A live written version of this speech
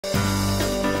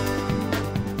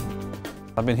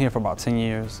I've been here for about 10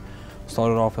 years.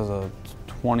 Started off as a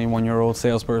 21-year-old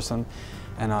salesperson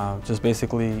and just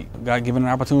basically got given an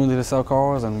opportunity to sell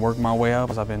cars and work my way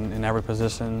up. I've been in every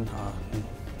position,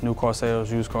 new car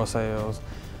sales, used car sales,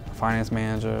 finance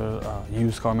manager,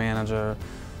 used car manager,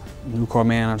 new car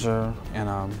manager,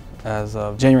 and as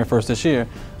of January 1st this year,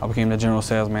 I became the general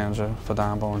sales manager for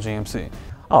Bohn GMC.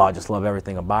 Oh, I just love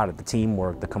everything about it. The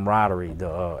teamwork, the camaraderie,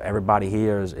 everybody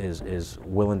here is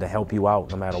willing to help you out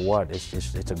no matter what.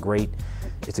 It's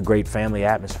a great family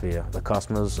atmosphere. The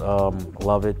customers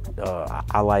love it.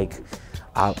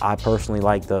 I personally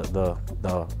like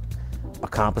the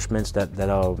accomplishments that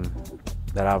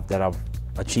I've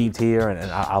achieved here,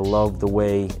 and I love the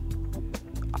way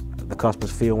the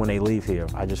customers feel when they leave here.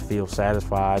 I just feel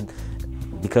satisfied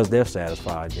because they're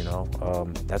satisfied, you know.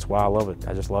 That's why I love it.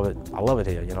 I just love it. I love it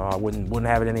here, you know. I wouldn't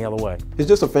have it any other way. It's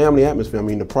just a family atmosphere. I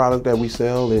mean, the product that we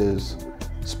sell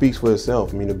speaks for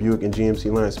itself. I mean, the Buick and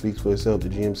GMC line speaks for itself. The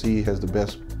GMC has the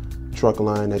best truck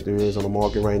line that there is on the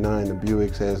market right now, and the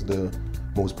Buick has the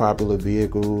most popular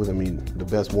vehicles. I mean, the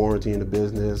best warranty in the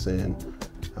business, and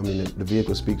I mean, the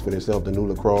vehicle speaks for itself. The new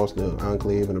LaCrosse, the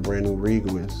Enclave, and the brand new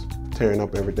Regal is tearing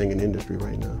up everything in the industry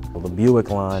right now. Well, the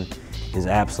Buick line is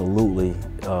absolutely,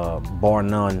 bar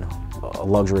none, a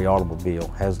luxury automobile.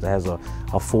 Has a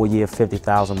 4-year,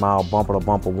 50,000-mile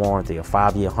bumper-to-bumper warranty, a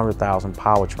 5-year, 100,000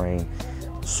 powertrain,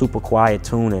 super quiet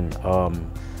tuning.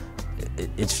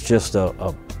 It's just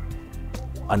a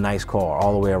nice car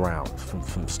all the way around,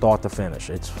 from start to finish.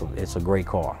 It's a great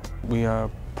car. We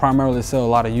primarily sell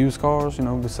a lot of used cars. You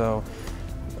know, we sell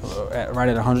right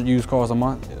at 100 used cars a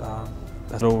month.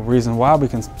 That's the reason why we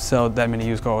can sell that many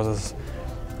used cars is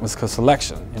because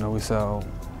selection. You know, we sell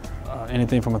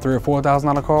anything from a $3,000 or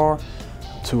 $4,000 car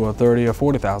to a $30,000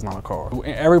 or $40,000 car.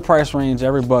 Every price range,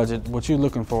 every budget, what you're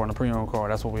looking for in a pre-owned car,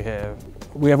 that's what we have.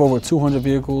 We have over 200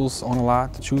 vehicles on the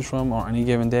lot to choose from on any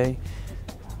given day.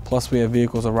 Plus we have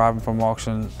vehicles arriving from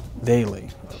auction daily,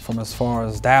 from as far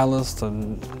as Dallas to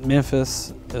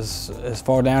Memphis, as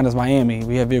far down as Miami.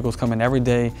 We have vehicles coming every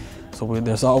day, so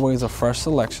there's always a fresh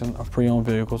selection of pre-owned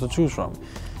vehicles to choose from.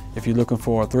 If you're looking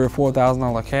for a $3,000 or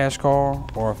 $4,000 cash car,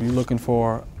 or if you're looking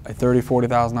for a $30,000 or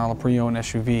 $40,000 pre-owned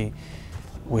SUV,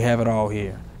 we have it all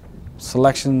here.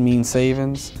 Selection means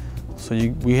savings, so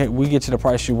we get you the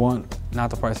price you want, not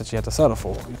the price that you have to settle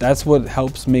for. That's what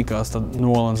helps make us the New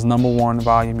Orleans #1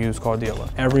 volume used car dealer.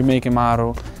 Every make and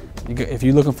model, if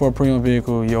you're looking for a pre-owned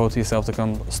vehicle, you owe it to yourself to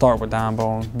come start with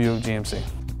Bohn Buick GMC.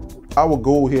 Our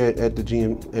goal here at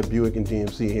Buick and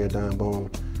GMC here at Bohn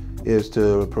is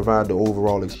to provide the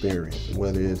overall experience,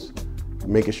 whether it's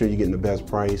making sure you're getting the best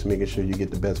price, making sure you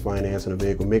get the best finance in the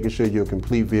vehicle, making sure your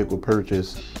complete vehicle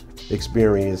purchase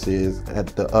experience is at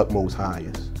the utmost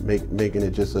highest, making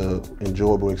it just an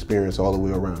enjoyable experience all the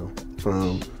way around.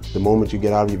 From the moment you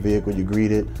get out of your vehicle, you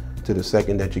greet it, to the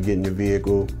second that you get in your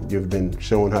vehicle, you've been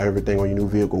shown how everything on your new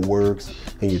vehicle works,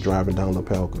 and you're driving down La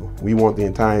Palco. We want the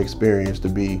entire experience to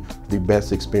be the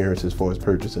best experience as far as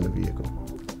purchasing a vehicle.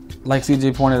 Like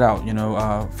CJ pointed out, you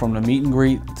know, from the meet and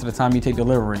greet to the time you take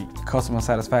delivery, customer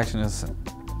satisfaction is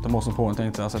the most important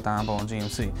thing to us at Bohn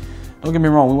GMC. Don't get me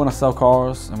wrong, we want to sell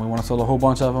cars and we want to sell a whole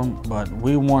bunch of them, but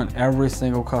we want every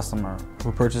single customer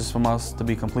who purchases from us to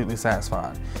be completely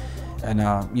satisfied. And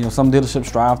you know, some dealerships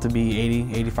strive to be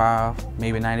 80, 85,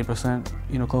 maybe 90%,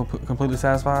 you know, completely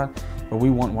satisfied, but we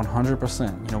want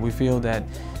 100%. You know, we feel that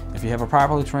if you have a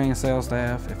properly trained sales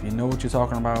staff, if you know what you're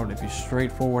talking about, if you're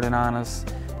straightforward and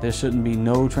honest, there shouldn't be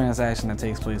no transaction that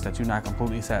takes place that you're not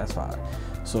completely satisfied.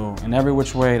 So in every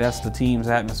which way, that's the team's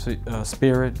atmosphere,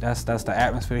 spirit, that's the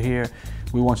atmosphere here.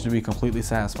 We want you to be completely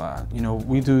satisfied. You know,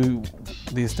 we do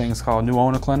these things called new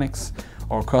owner clinics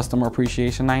or customer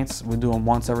appreciation nights. We do them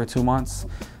once every 2 months.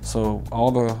 So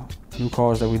all the new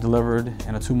cars that we delivered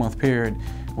in a 2-month period,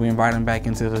 we invite them back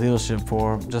into the dealership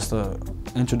for just an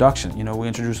introduction. You know, we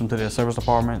introduce them to their service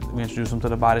department, we introduce them to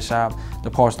the body shop,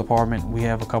 the parts department. We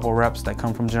have a couple reps that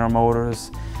come from General Motors,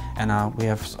 and we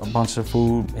have a bunch of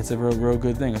food. It's a real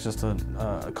good thing. It's just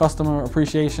a customer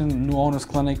appreciation, new owners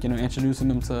clinic, you know, introducing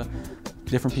them to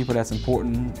different people that's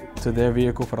important to their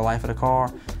vehicle for the life of the car,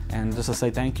 and just to say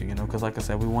thank you, you know, because like I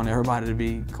said, we want everybody to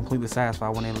be completely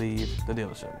satisfied when they leave the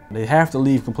dealership. They have to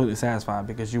leave completely satisfied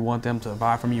because you want them to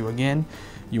buy from you again,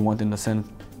 you want them to send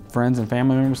friends and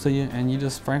family members to you, and you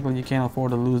just, frankly, you can't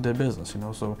afford to lose their business, you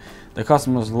know. So the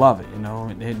customers love it, you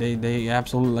know. They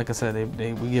absolutely, like I said,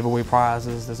 we give away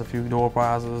prizes. There's a few door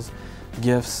prizes,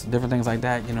 gifts, different things like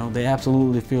that, you know. They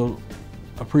absolutely feel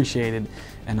appreciated,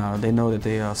 and they know that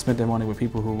they spent their money with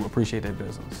people who appreciate their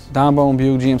business. Bohn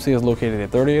Buick GMC is located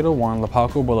at 3801 La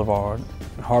Palco Boulevard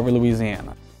in Harvey,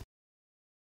 Louisiana.